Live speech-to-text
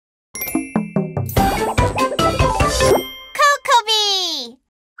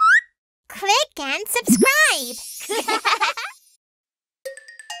and subscribe!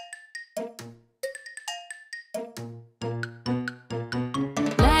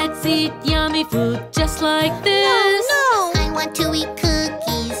 Let's eat yummy food just like this. No, I want to eat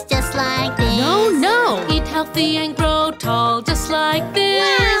cookies just like this. No, eat healthy and grow tall just like this.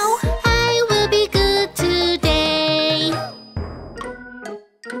 Wow, I will be good today.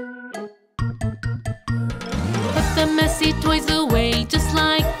 Put the messy toys away just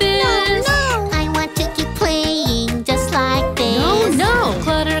like this. No, I want to keep playing just like this. No,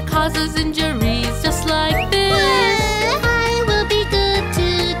 clutter causes injuries just like this. I will be good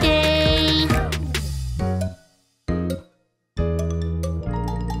today.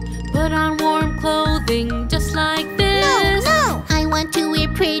 Put on warm clothing just like this. No, I want to wear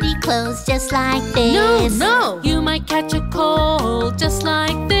pretty clothes just like this. No, you might catch a cold just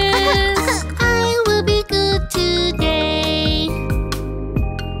like this. I will be good today.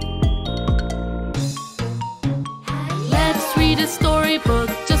 Let's read a storybook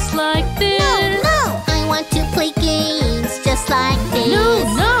just like this. No, I want to play games just like this.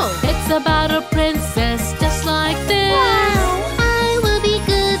 No, it's about a princess just like this. Wow, I will be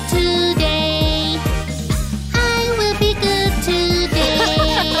good today. I will be good today.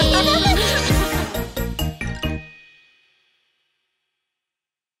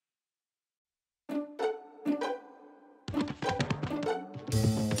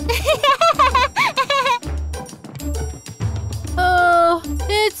 Oh,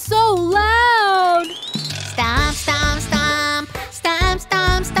 it's so loud. Stomp, stomp, stomp, stomp,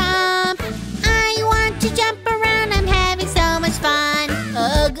 stomp, stomp. I want to jump around, I'm having so much fun.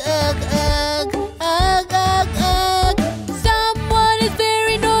 Ugh, ugh, ugh, ugh, ugh, ugh. Someone is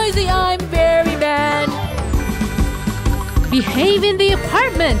very noisy, I'm very mad. Behave in the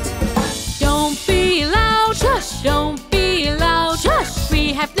apartment. Don't be loud. Shush. Don't be loud. Shush.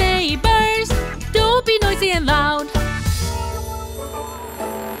 We have neighbors. Don't be noisy and loud.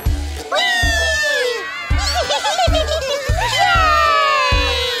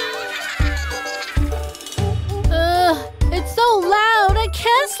 It's so loud, I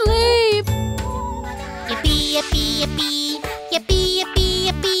can't sleep. Yippee, yippee, yippee, yippee, yippee,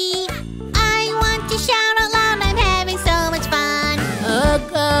 yippee. I want to shout out loud, I'm having so much fun. Ugh,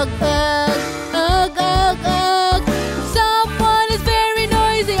 ugh, ugh, ugh, ugh, ugh.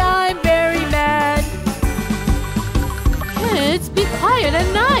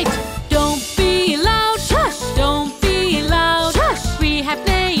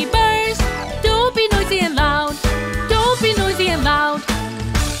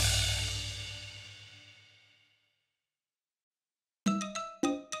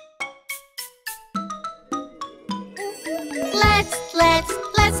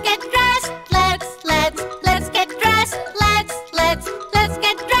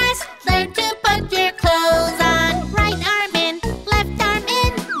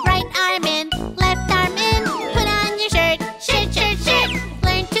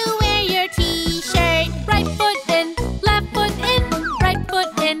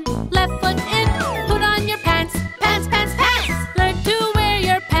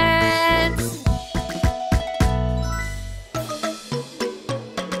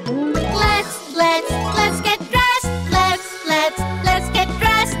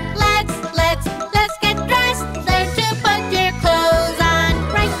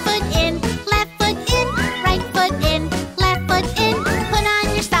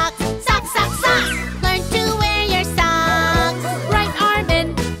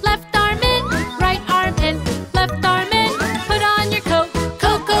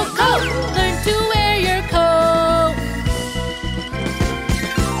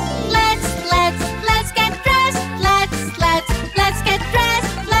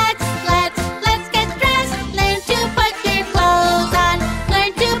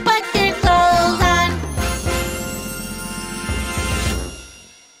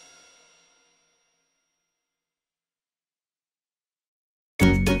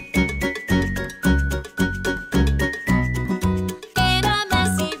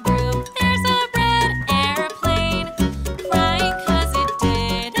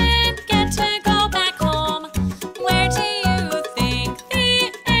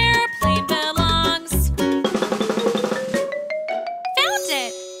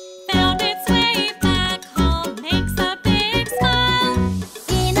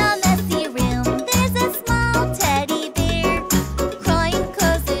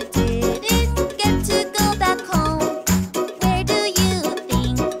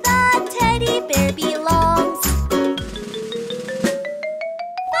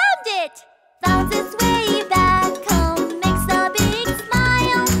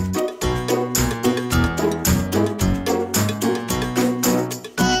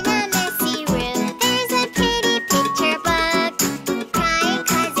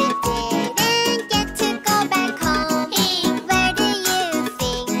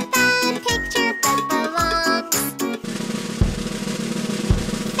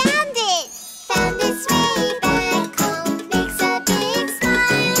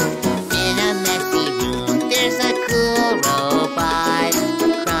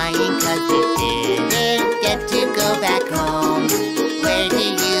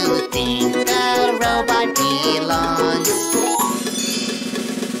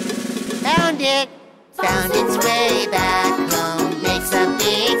 found it. Found its way back home. Makes a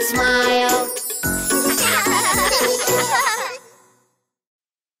big smile.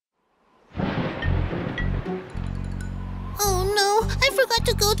 Oh no, I forgot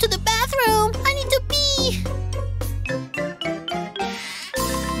to go to the bathroom. I need to pee.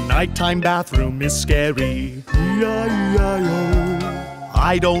 Nighttime bathroom is scary. E-I-E-I-O.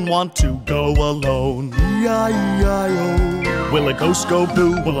 I don't want to go alone. E-I-E-I-O. Will a ghost go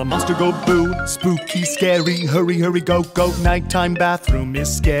boo? Will a monster go boo? Spooky, scary, hurry, hurry, go, go. Nighttime bathroom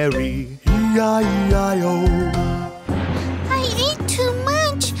is scary. E-I-E-I-O. I ate too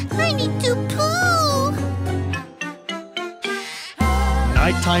much. I need to poo.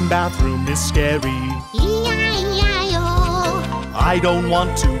 Nighttime bathroom is scary. E-I-E-I-O. I don't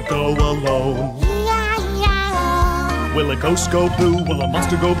want to go alone. E-I-E-I-O. Will a ghost go boo? Will a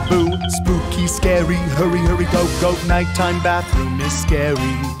monster go boo? Spooky, scary, hurry, hurry, go, go. Nighttime bathroom is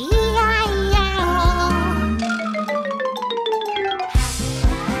scary. E-I-E-I-O.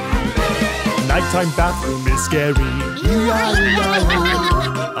 Nighttime bathroom is scary. E-I-E-I-O.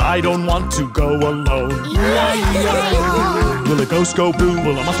 I don't want to go alone. E-I-E-I-O. Will a ghost go boo?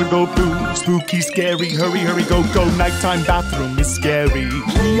 Will a monster go boo? Spooky, scary, hurry, hurry, go, go. Nighttime bathroom is scary.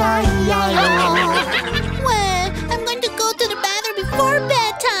 E-I-E-I-O. Well, I'm going to go to the bathroom before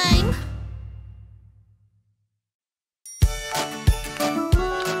bedtime.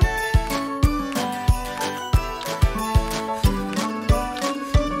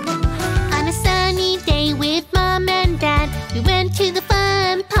 On a sunny day with Mom and Dad, we went to the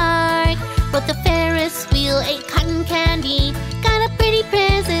fun park. Rode the Ferris wheel, ate cotton candy, got a pretty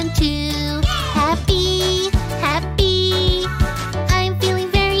present too. Happy, happy, I'm feeling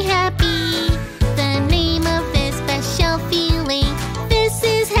very happy. The name of this special feeling, this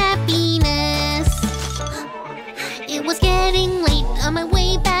is happiness. It was getting late on my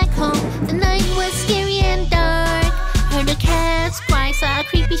way back home. The night was scary and dark. Heard a cat's cry, saw a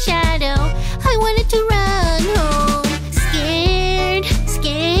creepy shadow. I wanted to run home. Scared,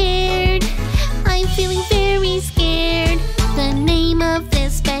 scared, I'm feeling very scared. The name of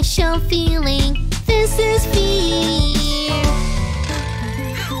this special feeling, this is fear.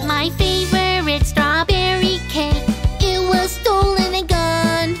 My favorite strawberry cake, it was stolen and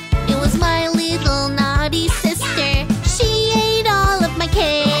gone. It was my little naughty sister. She ate all of my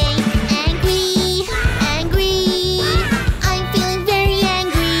cake. Angry, angry, I'm feeling very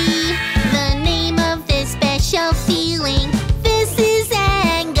angry. The name of this special feeling, this is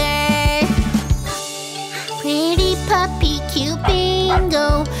anger. Pretty puppy, cute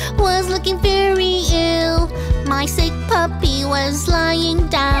Bingo, was looking very ill. My sick puppy was lying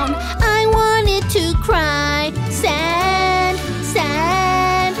down. I wanted to cry. Sad,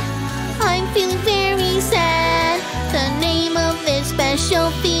 sad, I'm feeling very sad. The name of this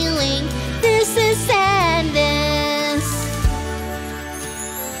special feeling, this is sadness.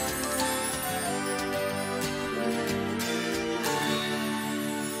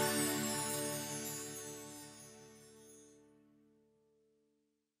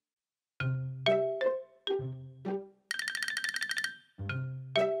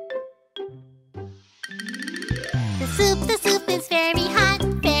 The soup is very hot,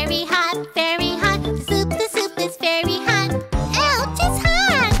 very hot, very hot. The soup is very hot. Ouch, it's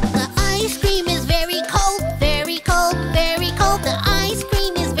hot! The ice cream is very cold, very cold, very cold. The ice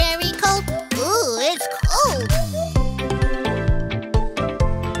cream is very cold. Ooh, it's cold.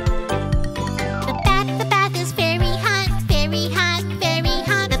 The bath is very hot, very hot, very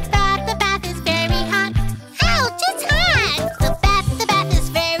hot. The bath is very hot. Ouch, it's hot! The bath is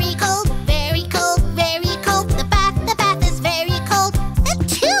very cold, very cold, very cold. The bath is very cold.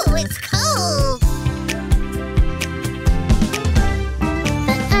 Achoo, it's cold.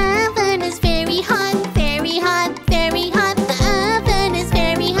 The oven is very hot, very hot, very hot. The oven is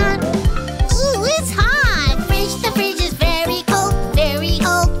very hot. Ooh, it's hot. The fridge is very cold, very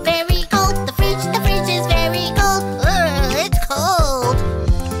cold, very cold. The fridge is very cold. Ugh, it's cold.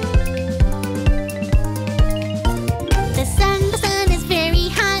 The sun is very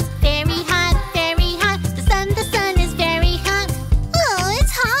hot, very hot, very hot. The sun is very hot. Oh,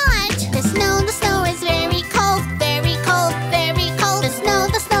 it's hot. The snow is very cold, very cold, very cold. The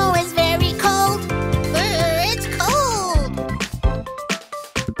snow is very cold. It's cold.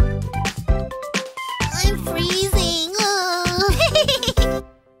 I'm freezing.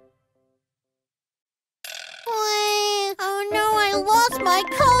 Oh no, I lost my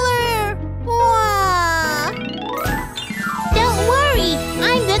color. Wah. Don't worry,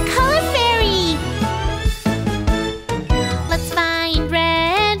 I'm the color fairy. Let's find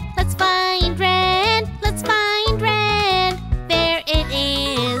red, let's find red, let's find red. There it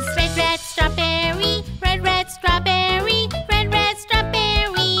is. Red, red, strawberry.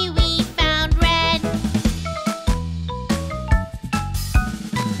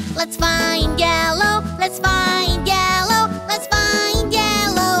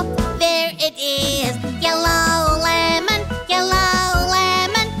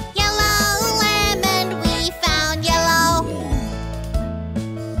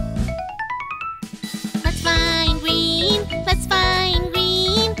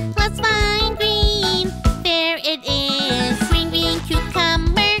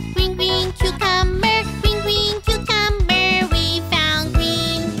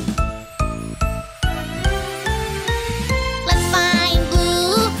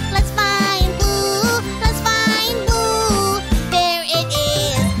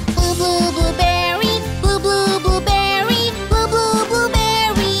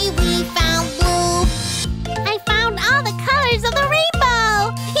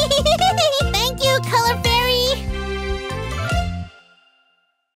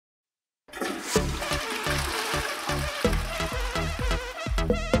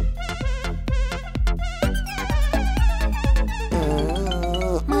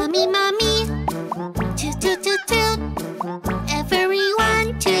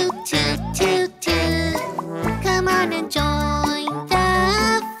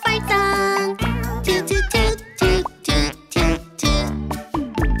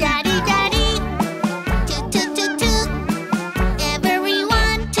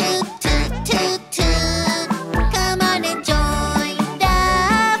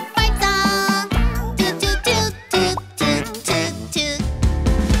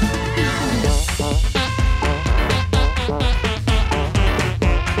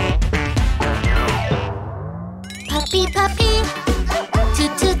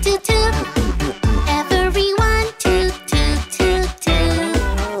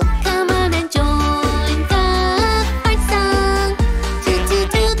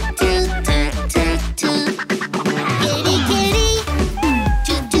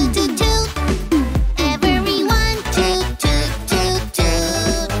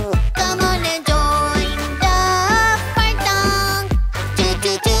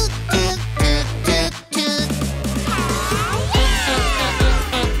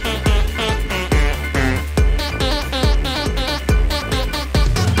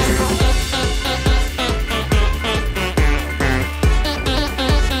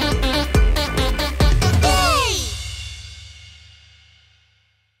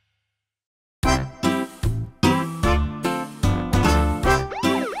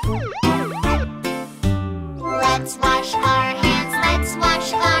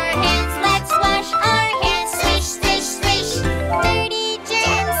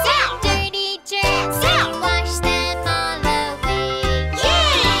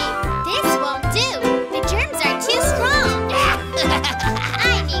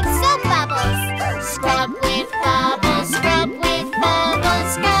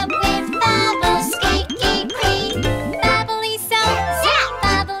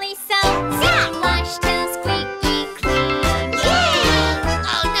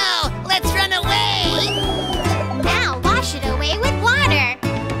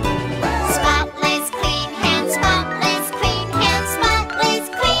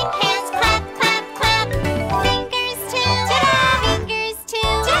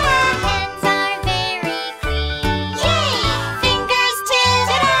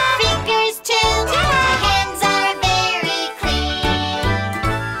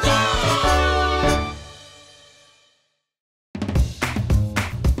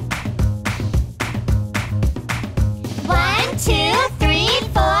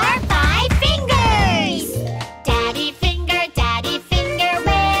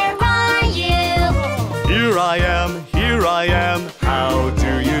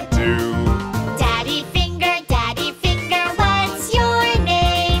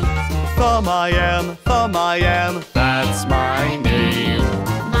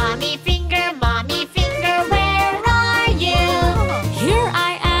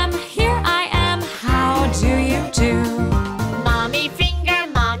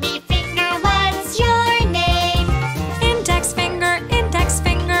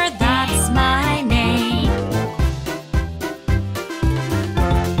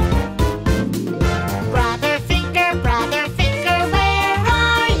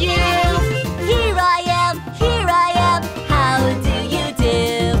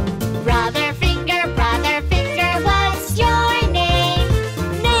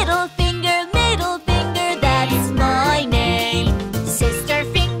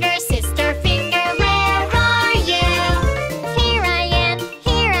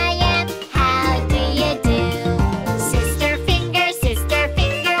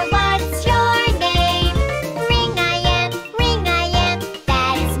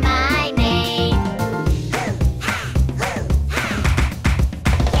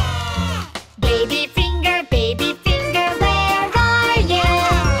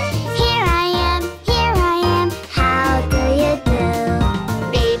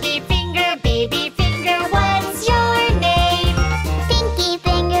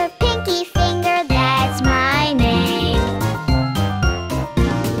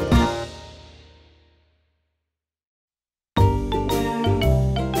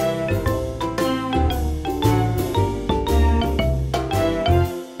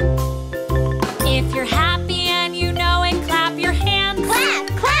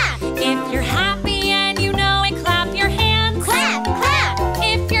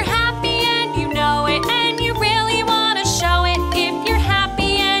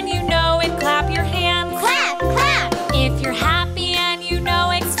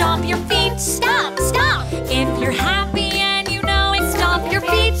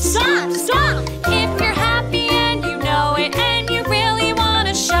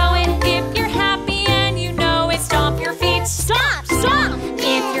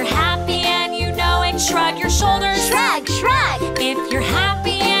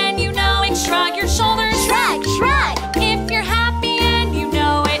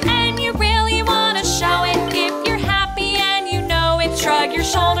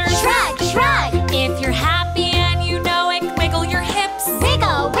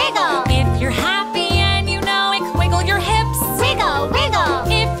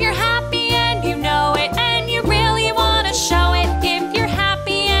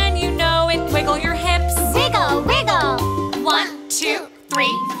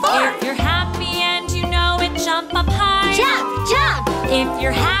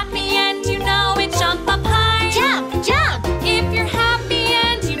 happy and you know it, jump up high. Jump, jump. If you're happy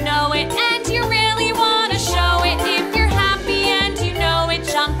and you know it, and you really want to show it. If you're happy and you know it,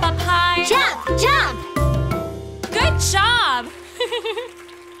 jump up high. Jump, jump. Good job!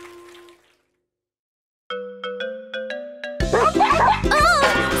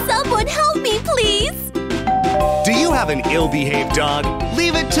 Oh, someone help me, please. Do you have an ill-behaved dog?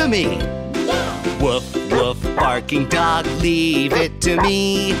 Leave it to me. Woof, woof, barking dog, leave it to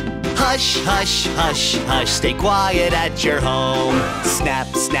me. Hush, hush, hush, hush, stay quiet at your home. Snap,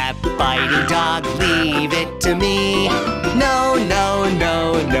 snap, biting dog, leave it to me. No, no,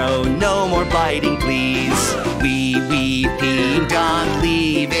 no, no, no more biting, please. Wee, wee, peeing dog,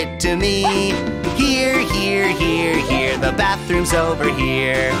 leave it to me. Here, here, here, here, the bathroom's over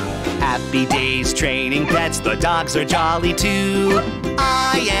here. Happy days training pets, the dogs are jolly too.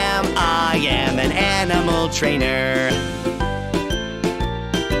 I am an animal trainer.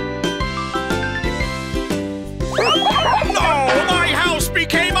 No, my house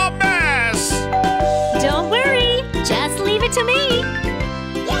became a mess! Don't worry, just leave it to me.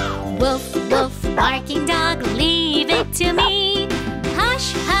 Woof, woof, barking dog, leave it to me.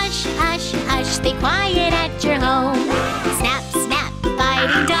 Hush, hush, hush, hush, stay quiet at your home. Snap, snap,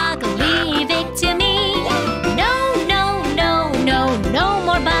 biting dog, leave it to me. No, no, no, no, no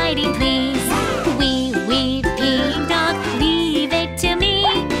more biting, please. Wee, wee, peeing dog, leave it to me.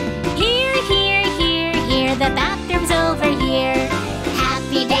 Here, here, here, here, the bathroom's over here.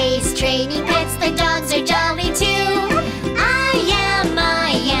 Happy days training pets, the dogs are jolly too. I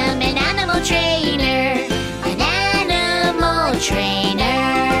am an animal trainer. An animal trainer.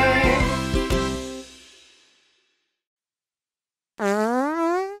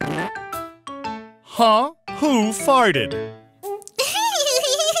 Huh? Who farted?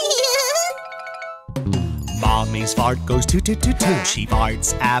 Mommy's fart goes toot toot toot toot. She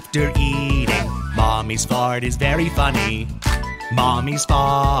farts after eating. Mommy's fart is very funny. Mommy's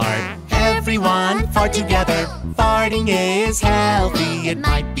fart. Everyone fart together. Farting is healthy. It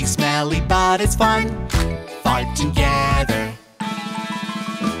might be smelly, but it's fun. Fart together.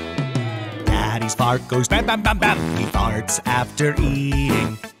 Daddy's fart goes bam bam bam bam. He farts after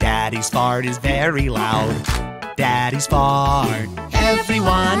eating. Daddy's fart is very loud. Daddy's fart.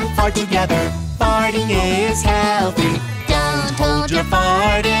 Everyone fart together. Farting is healthy. Don't hold your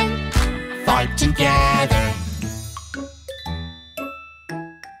fart in. Fart together.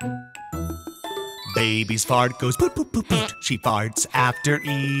 Baby's fart goes poot poot poot poot. She farts after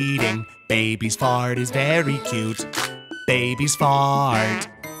eating. Baby's fart is very cute. Baby's fart.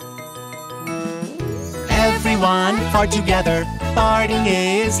 Everyone fart together. Farting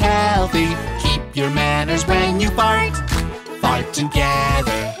is healthy. Keep your manners when you fart. Fart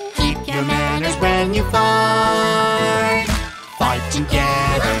together. Keep your manners when you fart. Fart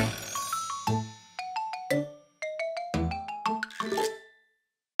together.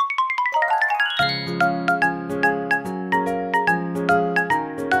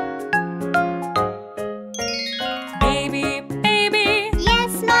 Baby, baby,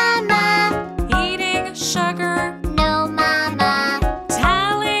 Yes, Mama. eating sugar, No, Mama.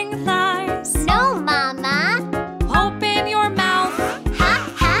 telling lies. No, Mama. Open your mouth, Ha,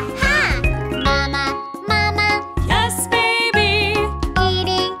 ha, ha. Mama, Mama. yes, baby.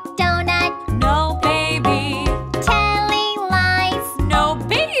 Eating donut. No, baby. Telling lies. No,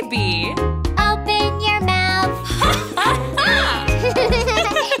 baby. Open your mouth. Ha ha ha!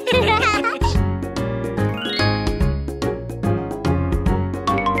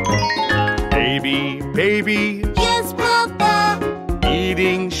 Baby, baby, Yes, Papa.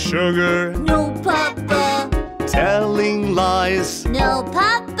 eating sugar, No, Papa. telling lies. No,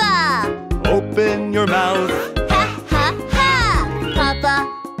 Papa. Open your mouth. Ha, ha, ha. Papa,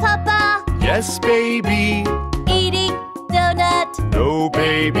 Papa. Yes, baby. Eating donut. No,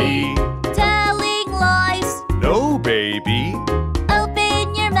 baby. Telling lies. No, baby.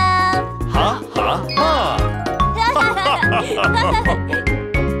 Open your mouth. Ha, ha, ha.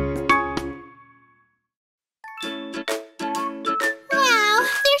 Wow,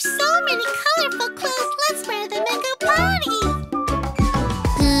 there's so many colorful clothes. Let's wear them and go potty.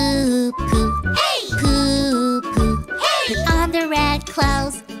 Poo poo, hey! Poo poo, hey! Put on the red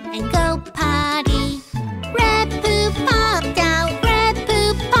clothes and go potty. Red poo popped out. Red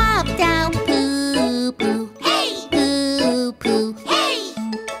poo popped out. Poo poo, hey! Poo poo, hey!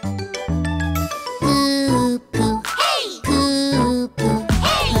 Poo poo, hey! Poo poo,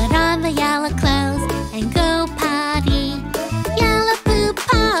 hey! Put on the yellow clothes and go potty. Yellow poo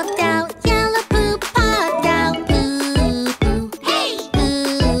popped out. Yellow poo popped out. Poo poo, hey!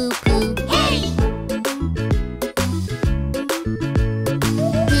 Poo poo, hey!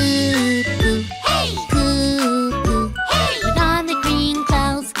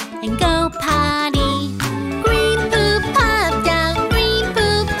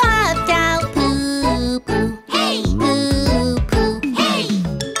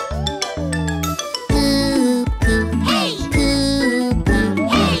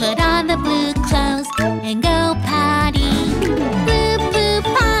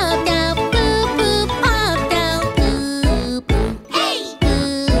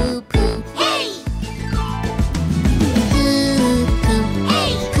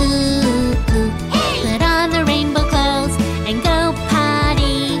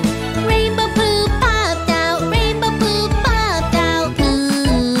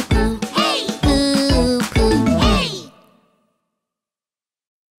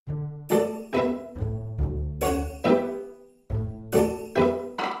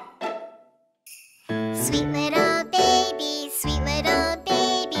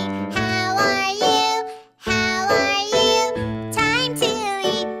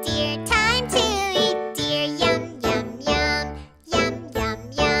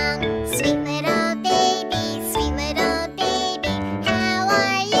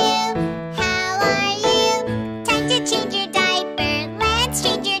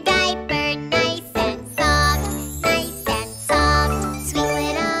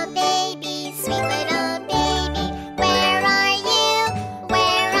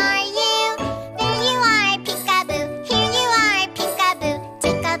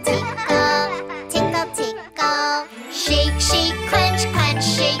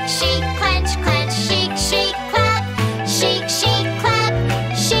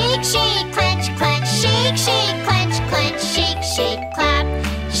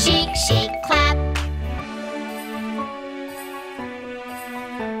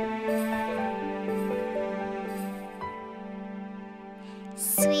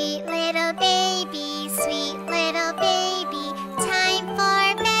 sweet little baby, sweet little baby. Time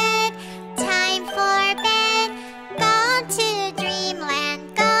for bed, time for bed. Go to dreamland,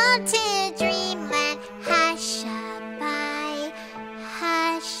 go to dreamland. Hush-a-bye,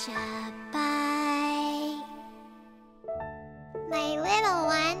 hush-a-bye. My little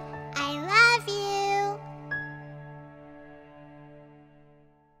one, I love you.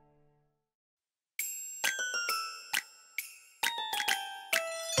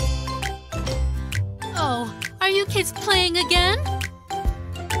 Oh, are you kids playing again?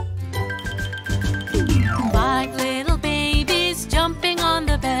 5 little babies jumping on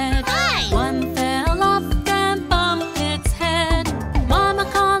the bed. One fell off and bumped its head. Mama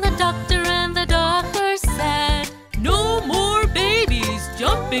called the doctor and the doctor said, "No more babies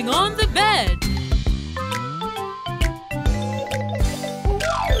jumping on the bed."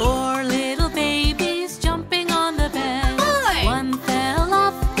 4 little babies jumping on the bed. One fell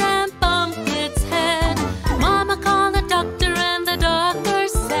off and bumped its head. Mama called the doctor and the doctor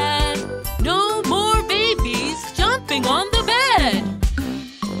said, "No more babies jumping on the bed."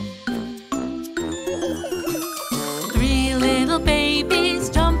 3 little babies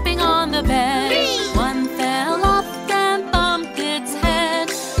jumping on the bed. One fell off and bumped its head.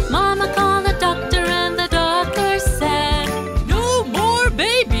 Mama called the doctor and the doctor said, "No more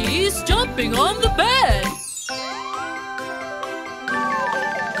babies jumping on the bed."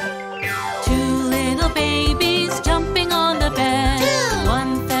 2 little babies jumping on the bed.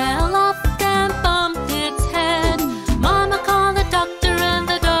 One fell off and bumped its head. Mama called the doctor and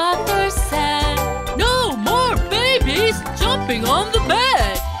the doctor said, "No more babies jumping on the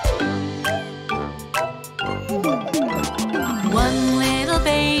bed." 1 little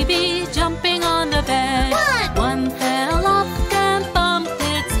baby jumping on the bed. One fell off and bumped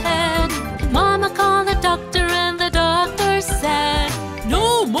its head. Mama called the doctor and the doctor said,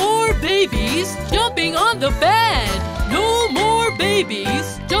 "No more babies jumping on the bed. No more babies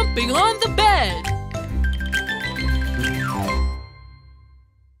jumping on the bed."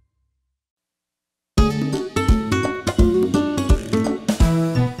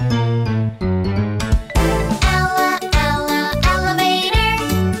 Ella, Ella, elevator.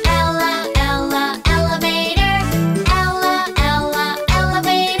 Ella, Ella, elevator. Ella, Ella,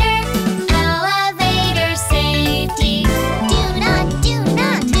 elevator. Elevator safety. Do not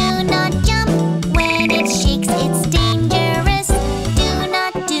jump. When it shakes, it's dangerous. Do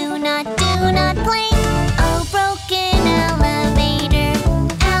not play. Oh, broken elevator.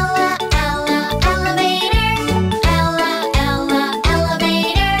 Ella, Ella, elevator. Ella, Ella,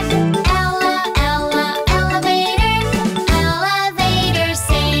 elevator. Ella, Ella, elevator. Elevator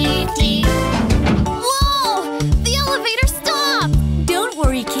safety. Whoa! The elevator stopped! Don't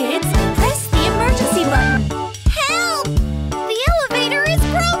worry, kids. Press the emergency button. Help! The elevator is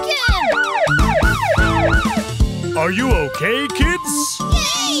broken! Are you okay, kids?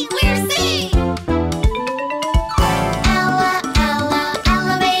 Yay! We're safe! Ella, Ella,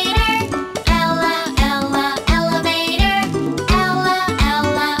 elevator. Ella, Ella, elevator. Ella,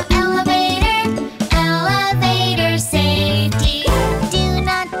 Ella, elevator. Elevator safety. Do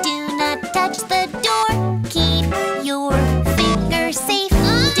not touch the door. Keep your fingers safe.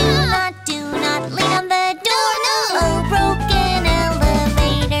 Do not lean on the door. Oh, broken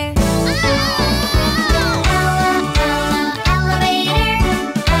elevator. Ella, Ella, elevator.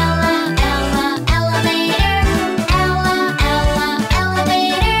 Ella, Ella, elevator. Ella, Ella,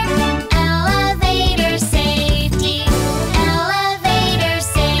 elevator. Elevator safety. Elevator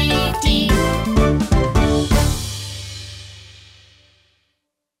safety.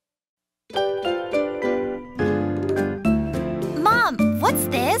 Mom, what's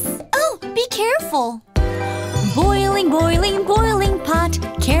this? Oh, be careful. Boiling, boiling, boiling pot.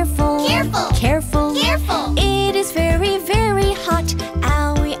 Careful. Careful. Careful. Careful. It is very, very hot.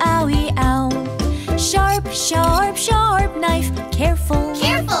 Owie, owie, ow. Sharp, sharp, sharp knife. Careful.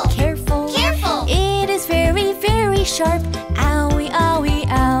 Careful. Careful. Careful. It is very, very sharp. Owie, owie,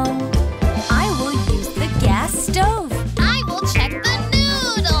 ow. I will use the gas stove. I will check the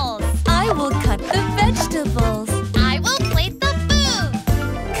noodles. I will cut the vegetables. I will plate the food.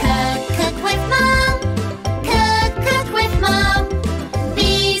 Cook with mom. Cook with mom.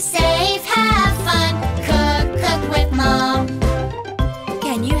 Be safe, have fun. Cook with mom.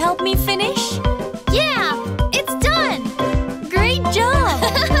 Can you help me finish? Yeah, it's done. Great job!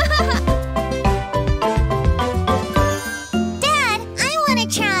 Dad, I want to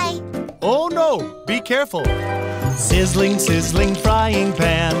try. Oh no, be careful. Sizzling, sizzling frying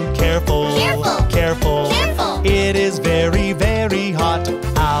pan. Careful. Careful. Careful. Careful. It is very, very hot.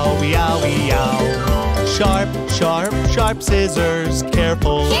 Owie, owie, ow. Sharp, sharp, sharp scissors.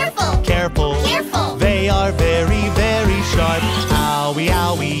 Careful, Careful. careful. Careful. They are very, very sharp. Owie,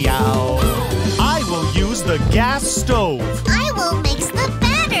 owie, ow. I will use the gas stove. I will mix the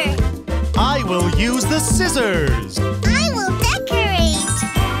batter. I will use the scissors. I will decorate.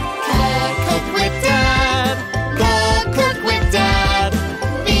 Cook with Dad. Cook with Dad.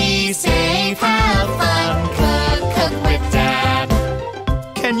 Be safe, have fun. Cook with Dad.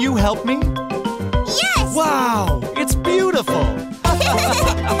 Can you help me? Yes! Wow, it's beautiful.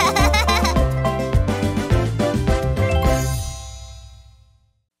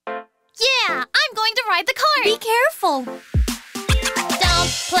 Yeah, I'm going to ride the cart. Be careful.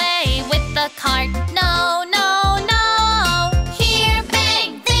 Don't play with the cart. No, no, no. Here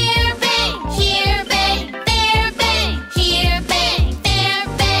bang, there bang. Here bang, there bang. Here bang, there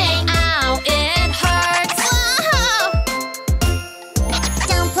bang. Ow, it hurts. Whoa!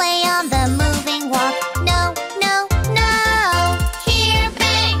 Don't play on the moving walk. No, no, no. Here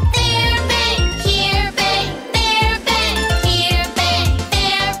bang, there bang. Here bang, there bang. Here bang,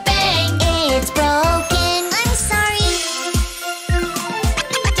 there bang. It's broken. I'm sorry.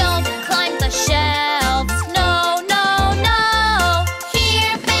 Don't climb the shelves. No, no, no.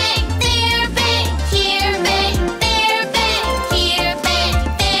 Here bang, there bang. Here bang, there bang. Here bang,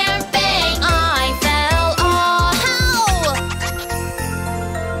 there bang. I fell off.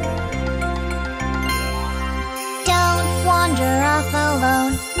 Don't wander off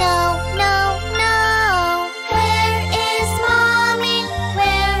alone. No, no, no. Where is Mommy?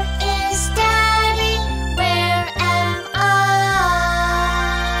 Where is Daddy? Where am I?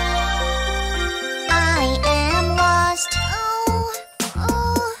 I am lost.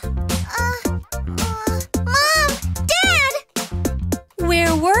 Mom! Dad!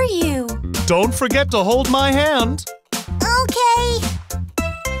 Where were you? Don't forget to hold my hand. Okay.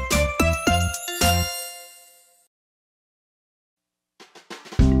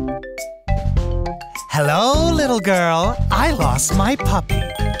 Hello, little girl. I lost my puppy.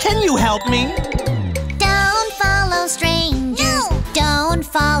 Can you help me? Don't follow strangers. No. Don't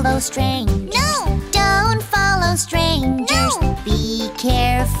follow strangers. No. Don't follow strangers. No. Be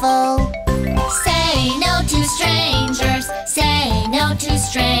careful. Say no to strangers. Say no to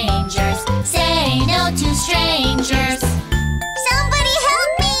strangers. Say no to strangers. Somebody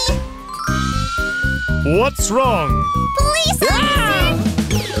help me! What's wrong? Police officer!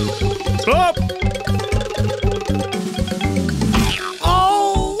 Stop!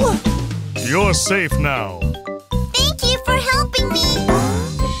 Oh! You're safe now. Thank you for helping me.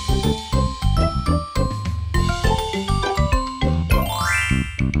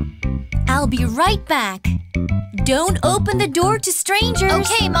 I'll be right back. Don't open the door to strangers.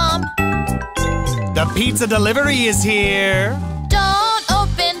 Okay, Mom. The pizza delivery is here. Don't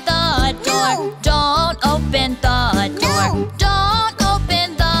open the door. No. Don't open the door. No. Don't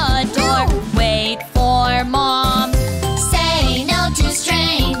open the door. No. Wait for Mom. Say no to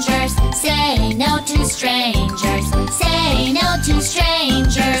strangers. Say no to strangers. Say no to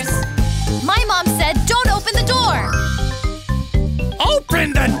strangers. My mom said don't open the door.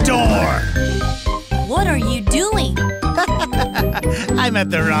 Open the door! What are you doing? I'm at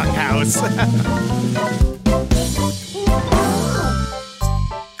the wrong house.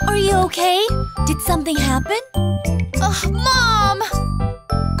 Are you okay? Did something happen? Mom!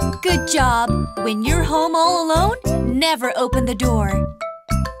 Good job. When you're home all alone, never open the door.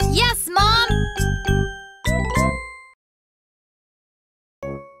 Yes, Mom!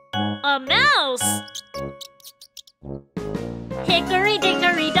 A mouse! Hickory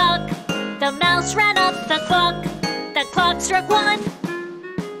dickory dock, the mouse ran up the clock. The clock struck 1.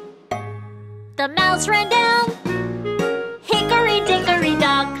 The mouse ran down. Hickory dickory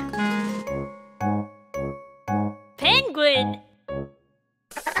dock. Penguin!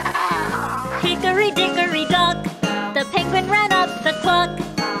 Hickory dickory dock, the penguin ran up the clock.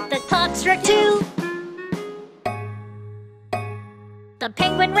 The clock struck 2. The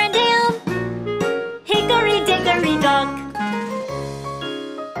penguin ran down. Hickory dickory dock.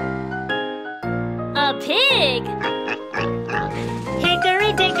 A pig!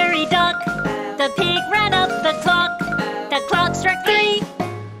 Hickory dickory dock, the pig ran up the clock. The clock struck 3.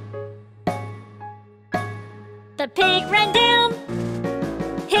 The pig ran down.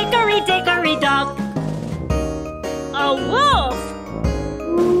 Hickory dickory dock. A wolf!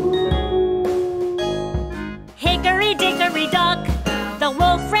 Hickory dickory dock, the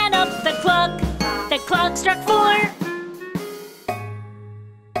wolf ran up the clock. The clock struck 4.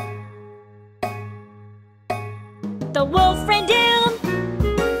 The wolf ran down.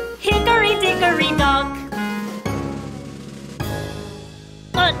 Hickory dickory dock.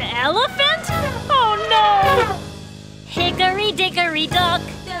 A dickory dock.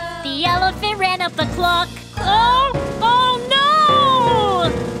 The elephant ran up the clock. Oh no!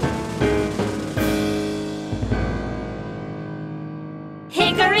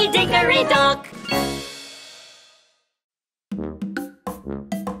 Hickory dickory dock.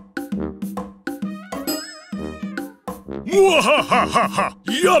 Mwahahaha!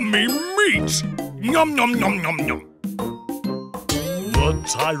 Yummy meat! Nom nom nom nom nom. The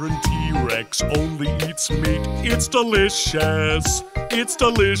tyrant T-Rex only eats meat. It's delicious. It's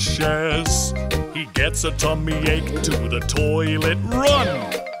delicious. He gets a tummy ache, to the toilet run.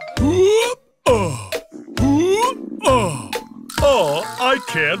 I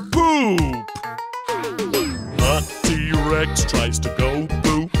can't poop. The T-Rex tries to go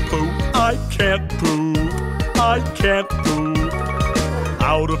poop poop. I can't poop. I can't poop.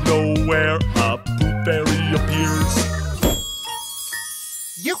 Out of nowhere, a poop fairy appears.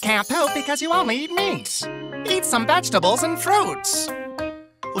 You can't poop because you only eat meat. Eat some vegetables and fruits.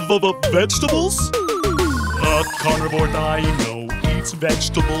 Vegetables? A carnivore dino eats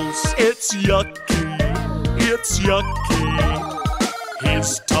vegetables. It's yucky. It's yucky.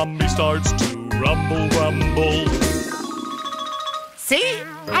 His tummy starts to rumble, rumble. See?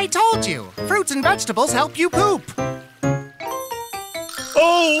 I told you. Fruits and vegetables help you poop.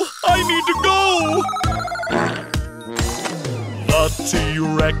 Oh, I need to go! The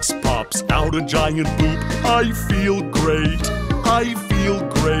T-Rex pops out a giant poop. I feel great. I feel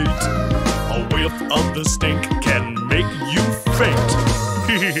great. A whiff of the stink can make you faint.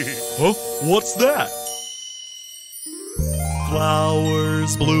 Huh? What's that?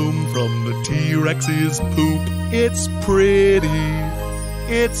 Flowers bloom from the T-Rex's poop. It's pretty.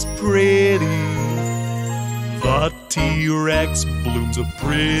 It's pretty. The T-Rex blooms a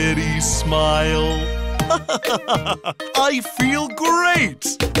pretty smile. I feel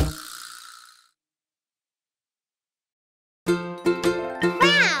great!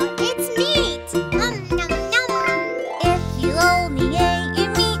 Wow, it's meat! Nom, nom, nom. If you only ate your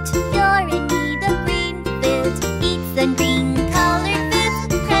meat, you're in need of green foods. Eat some green-colored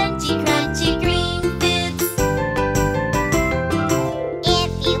foods, crunchy, crunchy green foods.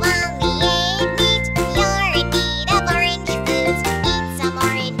 If you only ate meat, you're in need of orange foods. Eat some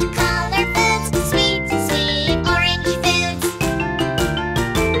orange-colored foods, sweet, sweet orange foods.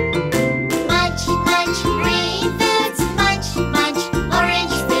 Munch, munch green foods, munch, munch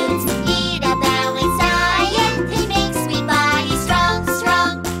orange foods. Eat a balanced diet, it makes sweet body strong,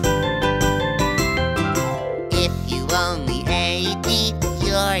 strong. If you only ate meat,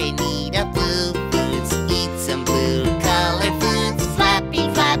 you're in need of blue foods. Eat some blue-colored foods, Flappy,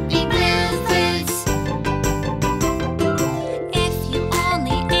 flappy blue foods. If you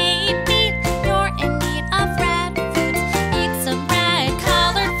only ate meat, you're in need of red foods. Eat some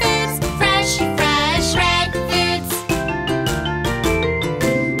red-colored foods, Fresh, fresh red foods.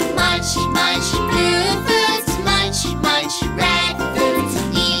 Munch, munch blue foods, munch, munch red foods.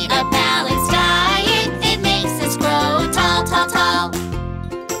 Eat a balanced diet, it makes us grow tall, tall, tall.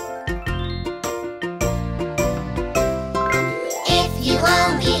 If you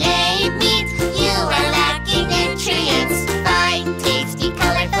only ate meat, you are lacking nutrients. Find tasty,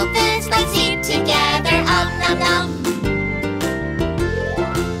 colorful foods, let's eat together. Nom, nom.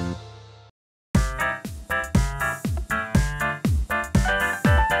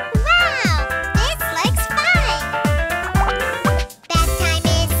 Wow, this looks fun! Bath time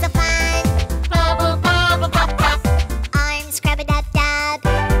is so fun. Bubble, bubble, pop, pop. Arms scrub it up, dub.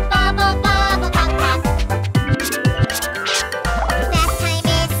 Bubble, bubble, pop, pop. Bath time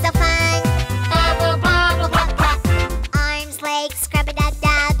is so fun. Bubble, bubble, pop, pop. Arms, legs, scrub it up,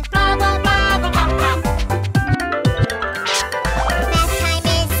 dub. Bubble, bubble, pop, pop. Bath time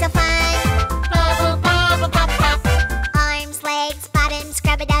is so fun. Bubble, bubble, pop, pop. Arms, legs, bottom,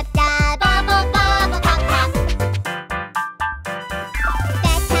 scrub it up, dub. Bubble, bubble, pop, pop.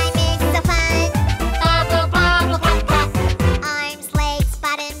 Bath time is so fun. Bubble, bubble, pop, pop. Arms, legs,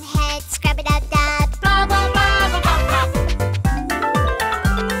 bottom, head, scrub it up, dub. Bubble, bubble, pop, pop.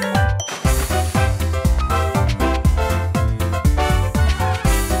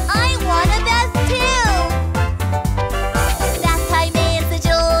 I want a bath too. Bath time is a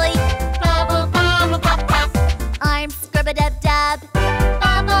joy. Bubble, bubble, pop, pop. Arms, scrub it up, dub.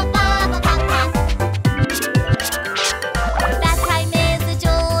 Bubble, bubble,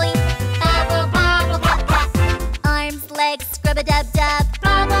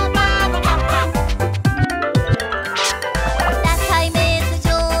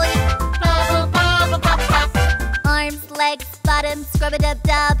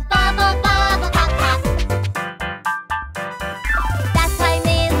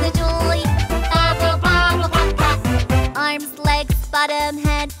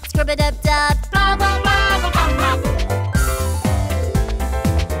 head. Scrub-a-dub-dub, blah, blah, blah, blah, blah, blah.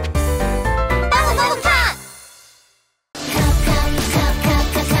 Bubble, bubble, pop!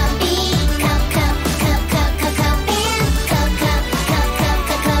 Cocobi, Cocobi,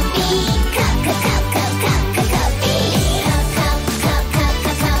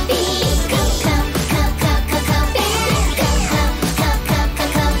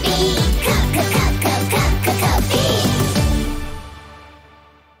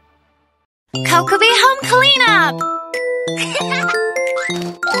 Cocobi home cleanup!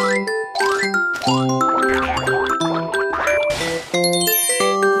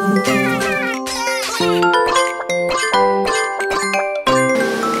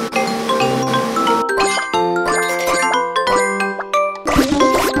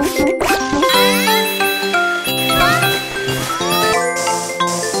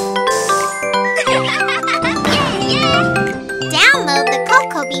 Download the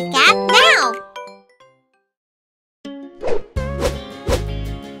Cocobi app now!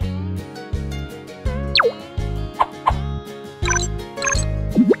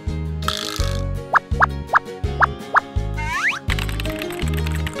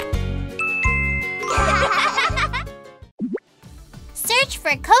 Search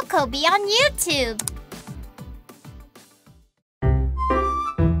for Cocobi on YouTube.